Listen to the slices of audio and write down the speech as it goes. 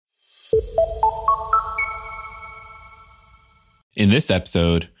In this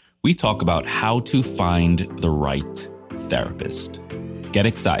episode, we talk about how to find the right therapist. Get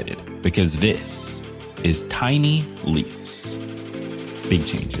excited because this is Tiny Leaps, Big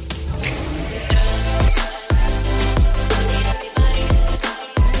Changes.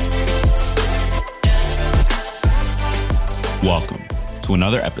 Welcome to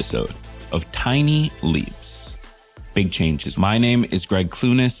another episode of Tiny Leaps, Big Changes. My name is Greg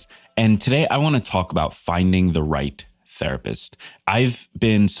Clunis, and today I want to talk about finding the right therapist. I've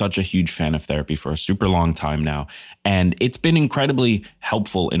been such a huge fan of therapy for a super long time now, and it's been incredibly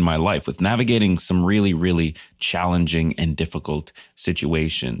helpful in my life with navigating some really challenging and difficult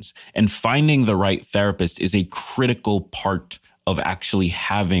situations. And finding the right therapist is a critical part of actually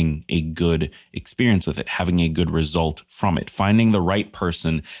having a good experience with it, having a good result from it, finding the right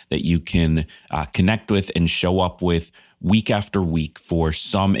person that you can connect with and show up with week after week for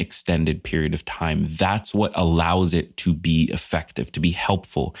some extended period of time. That's what allows it to be effective, to be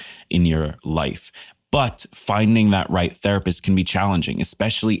helpful in your life. But finding that right therapist can be challenging,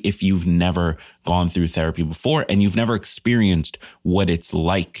 especially if you've never gone through therapy before and you've never experienced what it's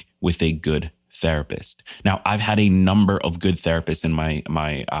like with a good therapist. Now, I've had a number of good therapists in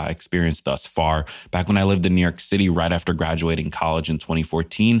my experience thus far. Back when I lived in New York City, right after graduating college in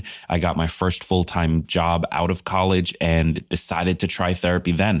 2014, I got my first full-time job out of college and decided to try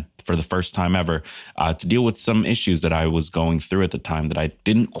therapy then for the first time ever to deal with some issues that I was going through at the time that I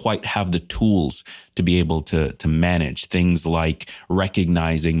didn't quite have the tools to be able to manage. Things like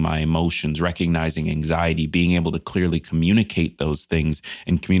recognizing my emotions, recognizing anxiety, being able to clearly communicate those things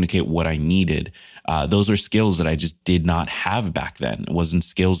and communicate what I needed. Those are skills that I just did not have back then. It wasn't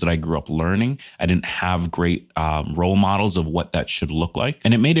skills that I grew up learning. I didn't have great role models of what that should look like.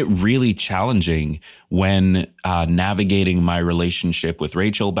 And it made it really challenging when navigating my relationship with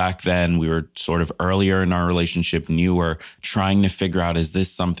Rachel back then. We were sort of earlier in our relationship, newer, trying to figure out, is this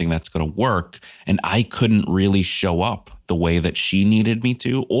something that's going to work? And I couldn't really show up the way that she needed me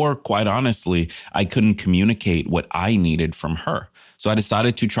to, or quite honestly, I couldn't communicate what I needed from her. So I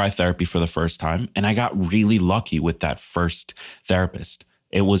decided to try therapy for the first time, and I got really lucky with that first therapist.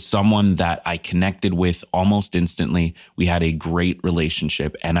 It was someone that I connected with almost instantly. We had a great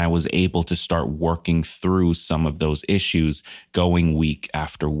relationship, and I was able to start working through some of those issues going week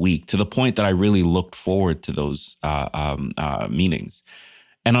after week, to the point that I really looked forward to those meetings.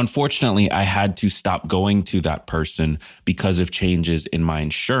 And unfortunately, I had to stop going to that person because of changes in my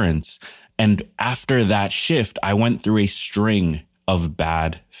insurance. And after that shift, I went through a string of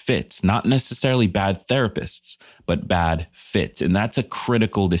bad fits, not necessarily bad therapists, but bad fits. And that's a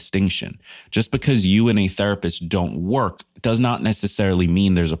critical distinction. Just because you and a therapist don't work does not necessarily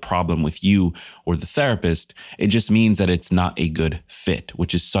mean there's a problem with you or the therapist. It just means that it's not a good fit,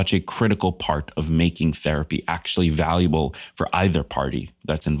 which is such a critical part of making therapy actually valuable for either party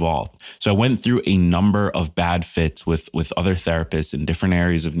that's involved. So I went through a number of bad fits with other therapists in different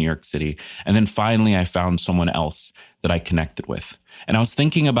areas of New York City. And then finally, I found someone else that I connected with. And I was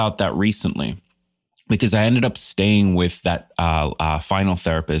thinking about that recently, because I ended up staying with that final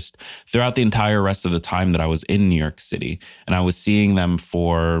therapist throughout the entire rest of the time that I was in New York City. And I was seeing them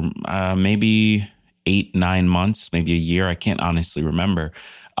for maybe 8-9 months, maybe a year. I can't honestly remember.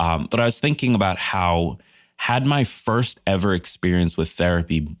 But I was thinking about how, had my first ever experience with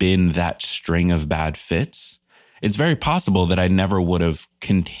therapy been that string of bad fits, it's very possible that I never would have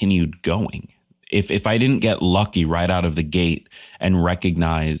continued going. If I didn't get lucky right out of the gate and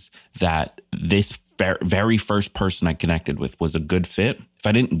recognize that this very first person I connected with was a good fit, if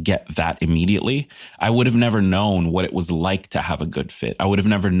I didn't get that immediately, I would have never known what it was like to have a good fit. I would have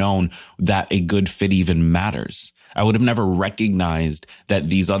never known that a good fit even matters. I would have never recognized that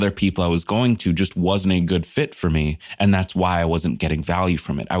these other people I was going to just wasn't a good fit for me. And that's why I wasn't getting value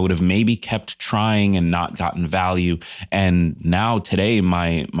from it. I would have maybe kept trying and not gotten value. And now today,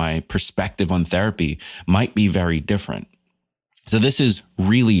 my perspective on therapy might be very different. So this is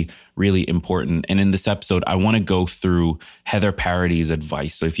really important. And in this episode, I want to go through Heather Parody's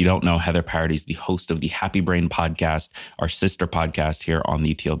advice. So if you don't know, Heather Parody is the host of the Happy Brain podcast, our sister podcast here on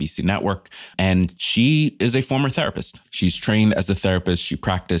the TLBC network. And she is a former therapist. She's trained as a therapist. She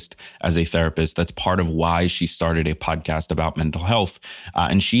practiced as a therapist. That's part of why she started a podcast about mental health.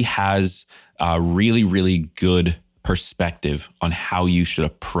 And she has really good perspective on how you should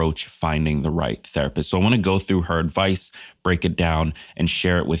approach finding the right therapist. So I want to go through her advice, break it down, and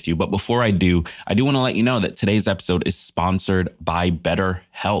share it with you. But before I do want to let you know that today's episode is sponsored by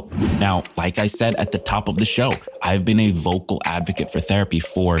BetterHelp. Now, like I said at the top of the show, I've been a vocal advocate for therapy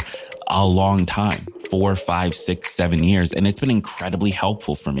for a long time. 4, 5, 6, 7 years. And it's been incredibly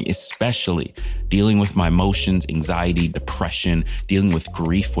helpful for me, especially dealing with my emotions, anxiety, depression, dealing with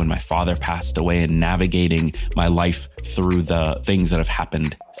grief when my father passed away, and navigating my life through the things that have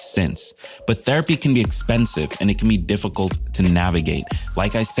happened since. But therapy can be expensive and it can be difficult to navigate.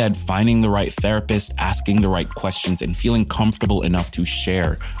 Like I said, finding the right therapist, asking the right questions, and feeling comfortable enough to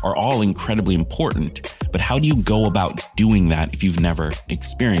share are all incredibly important. But how do you go about doing that if you've never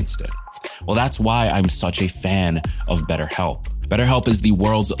experienced it? Well, that's why I'm such a fan of BetterHelp. BetterHelp is the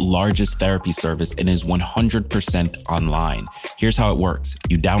world's largest therapy service and is 100% online. Here's how it works.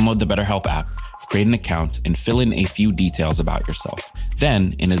 You download the BetterHelp app, create an account, and fill in a few details about yourself.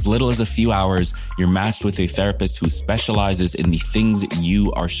 Then, in as little as a few hours, you're matched with a therapist who specializes in the things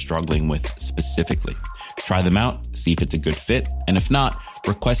you are struggling with specifically. Try them out, see if it's a good fit, and if not,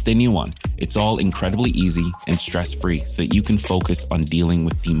 request a new one. It's all incredibly easy and stress-free so that you can focus on dealing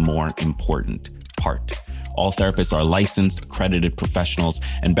with the more important part. All therapists are licensed, accredited professionals,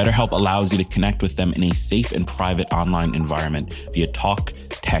 and BetterHelp allows you to connect with them in a safe and private online environment via talk,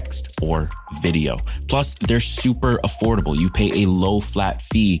 text, or video. Plus, they're super affordable. You pay a low flat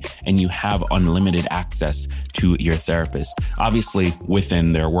fee and you have unlimited access to your therapist, obviously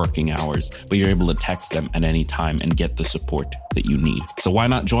within their working hours, but you're able to text them at any time and get the support that you need. So why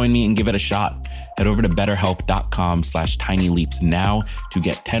not join me and give it a shot? Head over to betterhelp.com/tinyleaps now to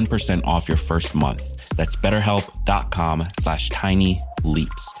get 10% off your first month. That's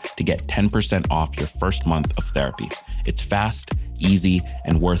betterhelp.com/tinyleaps to get 10% off your first month of therapy. It's fast, easy,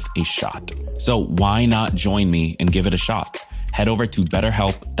 and worth a shot. So why not join me and give it a shot? Head over to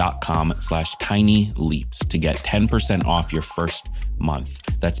betterhelp.com/tinyleaps to get 10% off your first month.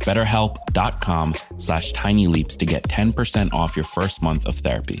 That's betterhelp.com/tinyleaps to get 10% off your first month of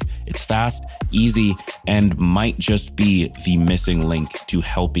therapy. It's fast, easy, and might just be the missing link to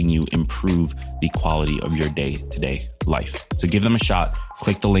helping you improve the quality of your day-to-day life. So give them a shot.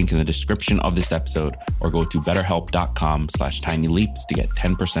 Click the link in the description of this episode or go to betterhelp.com/tinyleaps to get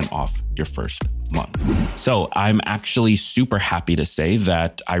 10% off your first month. So I'm actually super happy to say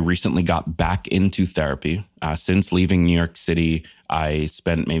that I recently got back into therapy. Since leaving New York City, I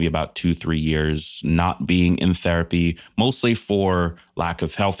spent maybe about 2-3 years not being in therapy, mostly for lack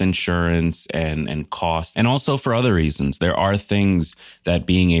of health insurance and cost, and also for other reasons. There are things that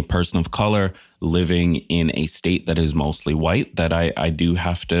being a person of color living in a state that is mostly white that I do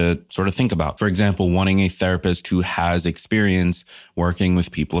have to sort of think about. For example, wanting a therapist who has experience working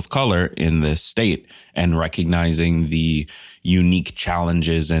with people of color in this state and recognizing the unique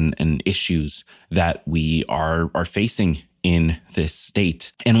challenges and issues that we are facing in this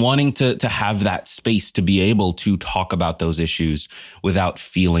state, and wanting to have that space to be able to talk about those issues without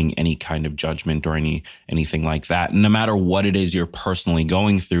feeling any kind of judgment or anything like that. No matter what it is you're personally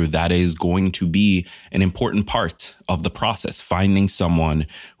going through, that is going to be an important part of the process, finding someone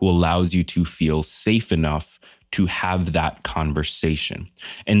who allows you to feel safe enough to have that conversation.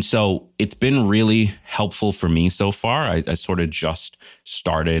 And so it's been really helpful for me so far. I sort of just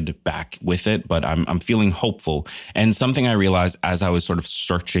started back with it, but I'm feeling hopeful. And something I realized as I was sort of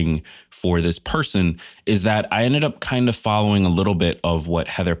searching for this person is that I ended up kind of following a little bit of what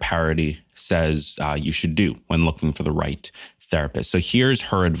Heather Parady says you should do when looking for the right therapist. So here's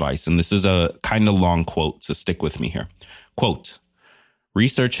her advice, and this is a kind of long quote, so stick with me here. Quote,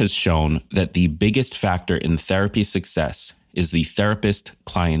 "Research has shown that the biggest factor in therapy success is the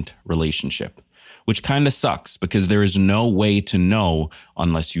therapist-client relationship, which kind of sucks because there is no way to know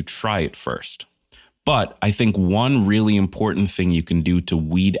unless you try it first. But I think one really important thing you can do to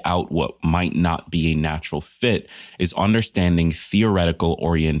weed out what might not be a natural fit is understanding theoretical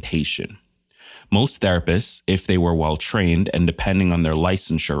orientation. Most therapists, if they were well trained and depending on their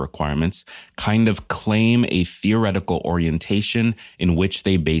licensure requirements, kind of claim a theoretical orientation in which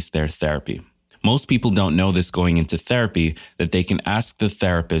they base their therapy. Most people don't know this going into therapy, that they can ask the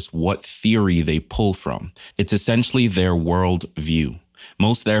therapist what theory they pull from. It's essentially their world view.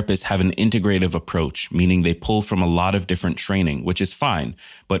 Most therapists have an integrative approach, meaning they pull from a lot of different training, which is fine,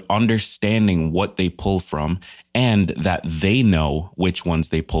 but understanding what they pull from and that they know which ones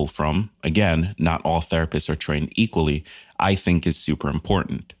they pull from, again, not all therapists are trained equally, I think is super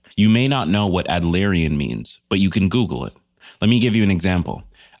important. You may not know what Adlerian means, but you can Google it. Let me give you an example.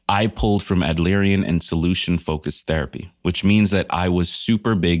 I pulled from Adlerian and solution-focused therapy, which means that I was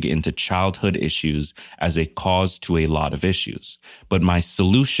super big into childhood issues as a cause to a lot of issues. But my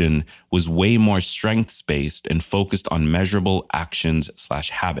solution was way more strengths-based and focused on measurable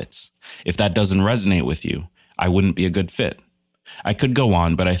actions/habits. If that doesn't resonate with you, I wouldn't be a good fit. I could go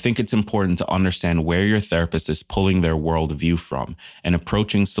on, but I think it's important to understand where your therapist is pulling their worldview from and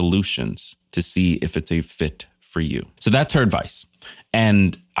approaching solutions to see if it's a fit for you. So that's her advice.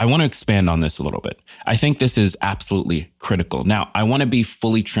 And I want to expand on this a little bit. I think this is absolutely critical. Now, I want to be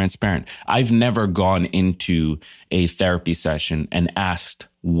fully transparent. I've never gone into a therapy session and asked,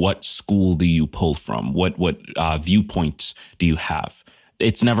 what school do you pull from? What viewpoints do you have?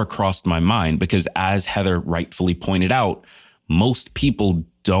 It's never crossed my mind because, as Heather rightfully pointed out, most people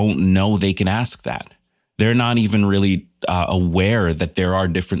don't know they can ask that. They're not even really aware that there are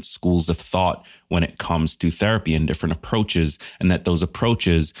different schools of thought when it comes to therapy and different approaches, and that those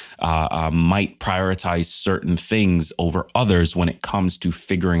approaches might prioritize certain things over others when it comes to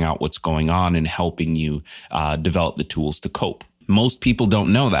figuring out what's going on and helping you develop the tools to cope. Most people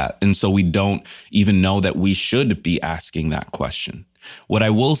don't know that. And so we don't even know that we should be asking that question. What I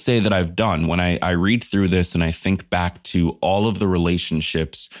will say that I've done when I read through this and I think back to all of the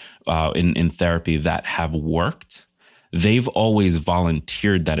relationships in therapy that have worked, they've always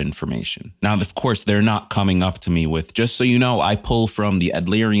volunteered that information. Now, of course, they're not coming up to me with, just so you know, I pull from the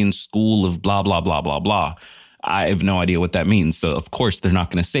Adlerian school of blah, blah, blah, blah, blah. I have no idea what that means. So, of course, they're not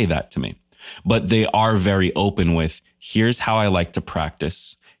going to say that to me. But they are very open with, here's how I like to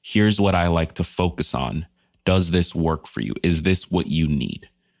practice. Here's what I like to focus on. Does this work for you? Is this what you need?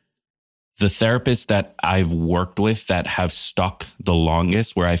 The therapists that I've worked with that have stuck the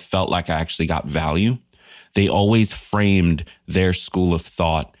longest, where I felt like I actually got value, they always framed their school of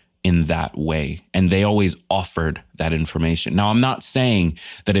thought in that way. And they always offered that information. Now, I'm not saying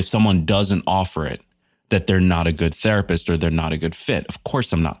that if someone doesn't offer it, that they're not a good therapist or they're not a good fit. Of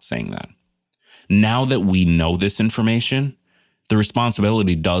course, I'm not saying that. Now that we know this information, the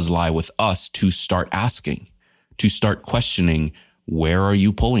responsibility does lie with us to start asking, to start questioning, where are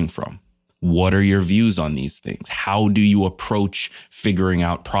you pulling from? What are your views on these things? How do you approach figuring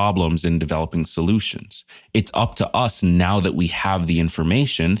out problems and developing solutions? It's up to us now that we have the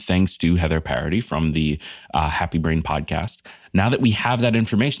information, thanks to Heather Parody from the Happy Brain podcast. Now that we have that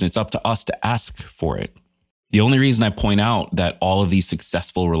information, it's up to us to ask for it. The only reason I point out that all of these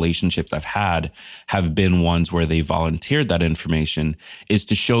successful relationships I've had have been ones where they volunteered that information is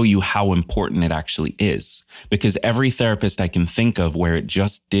to show you how important it actually is. Because every therapist I can think of where it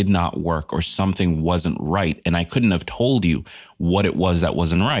just did not work or something wasn't right, and I couldn't have told you what it was that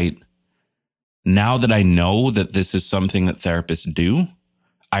wasn't right, now that I know that this is something that therapists do,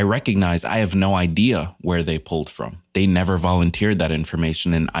 I recognize I have no idea where they pulled from. They never volunteered that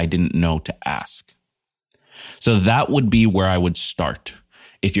information, and I didn't know to ask. So that would be where I would start.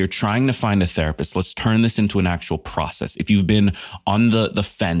 If you're trying to find a therapist, let's turn this into an actual process. If you've been on the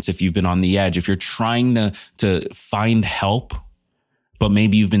fence, if you've been on the edge, if you're trying to find help, but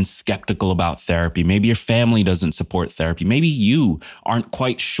maybe you've been skeptical about therapy, maybe your family doesn't support therapy, maybe you aren't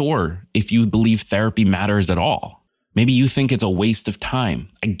quite sure if you believe therapy matters at all. Maybe you think it's a waste of time.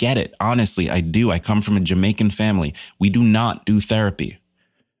 I get it. Honestly, I do. I come from a Jamaican family. We do not do therapy.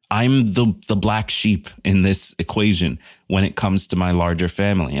 I'm the black sheep in this equation when it comes to my larger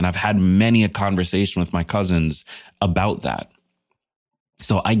family. And I've had many a conversation with my cousins about that.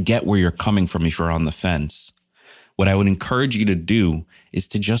 So I get where you're coming from if you're on the fence. What I would encourage you to do is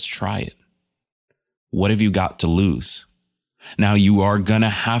to just try it. What have you got to lose? Now, you are going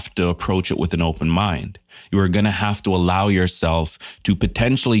to have to approach it with an open mind. You are going to have to allow yourself to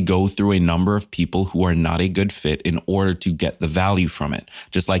potentially go through a number of people who are not a good fit in order to get the value from it.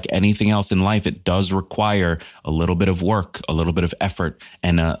 Just like anything else in life, it does require a little bit of work, a little bit of effort,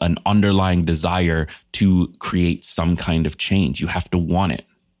 and an underlying desire to create some kind of change. You have to want it.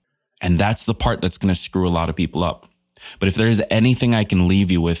 And that's the part that's going to screw a lot of people up. But if there's anything I can leave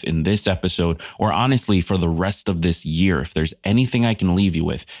you with in this episode, or honestly for the rest of this year, if there's anything I can leave you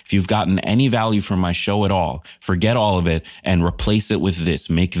with, if you've gotten any value from my show at all, forget all of it and replace it with this.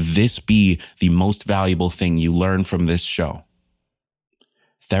 Make this be the most valuable thing you learn from this show.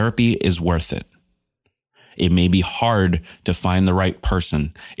 Therapy is worth it. It may be hard to find the right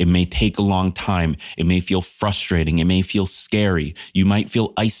person. It may take a long time. It may feel frustrating. It may feel scary. You might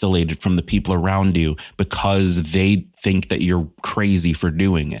feel isolated from the people around you because they think that you're crazy for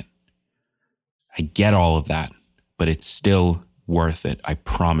doing it. I get all of that, but it's still worth it. I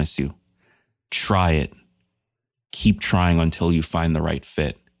promise you. Try it. Keep trying until you find the right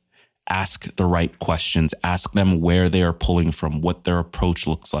fit. Ask the right questions. Ask them where they are pulling from, what their approach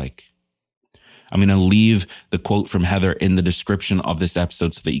looks like. I'm going to leave the quote from Heather in the description of this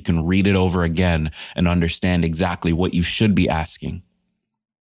episode so that you can read it over again and understand exactly what you should be asking.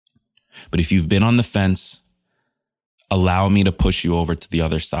 But if you've been on the fence, allow me to push you over to the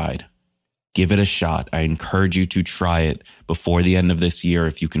other side. Give it a shot. I encourage you to try it before the end of this year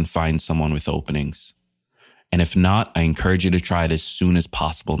if you can find someone with openings. And if not, I encourage you to try it as soon as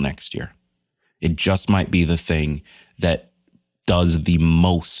possible next year. It just might be the thing that does the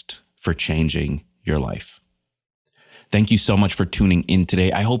most for changing your life. Thank you so much for tuning in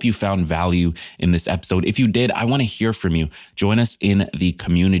today. I hope you found value in this episode. If you did, I want to hear from you. Join us in the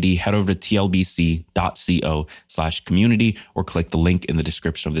community. Head over to tlbc.co/community or click the link in the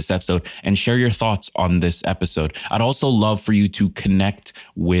description of this episode and share your thoughts on this episode. I'd also love for you to connect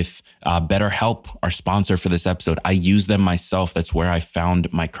with BetterHelp, our sponsor for this episode. I use them myself. That's where I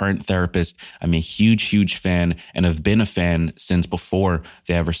found my current therapist. I'm a huge fan and have been a fan since before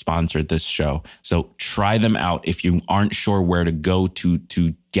they ever sponsored this show. So try them out. If you aren't sure where to go to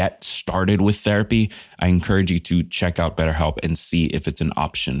get started with therapy, I encourage you to check out BetterHelp and see if it's an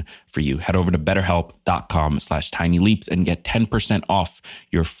option for you. Head over to betterhelp.com/tinyleaps and get 10% off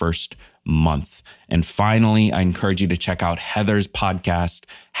your first month. And finally, I encourage you to check out Heather's podcast,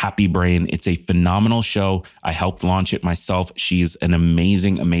 Happy Brain. It's a phenomenal show. I helped launch it myself. She's an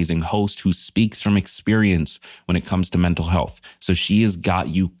amazing host who speaks from experience when it comes to mental health. So she has got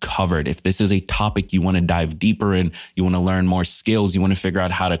you covered. If this is a topic you want to dive deeper in, you want to learn more skills, you want to figure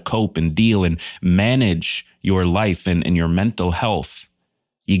out how to cope and deal and manage your life and your mental health,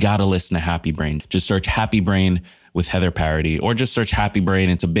 you got to listen to Happy Brain. Just search Happy Brain with Heather Parody, or just search Happy Brain.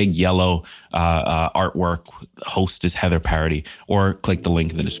 It's a big yellow artwork. Host is Heather Parody, or click the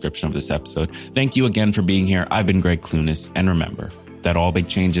link in the description of this episode. Thank you again for being here. I've been Greg Clunis, and remember that all big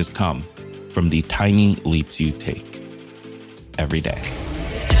changes come from the tiny leaps you take every day.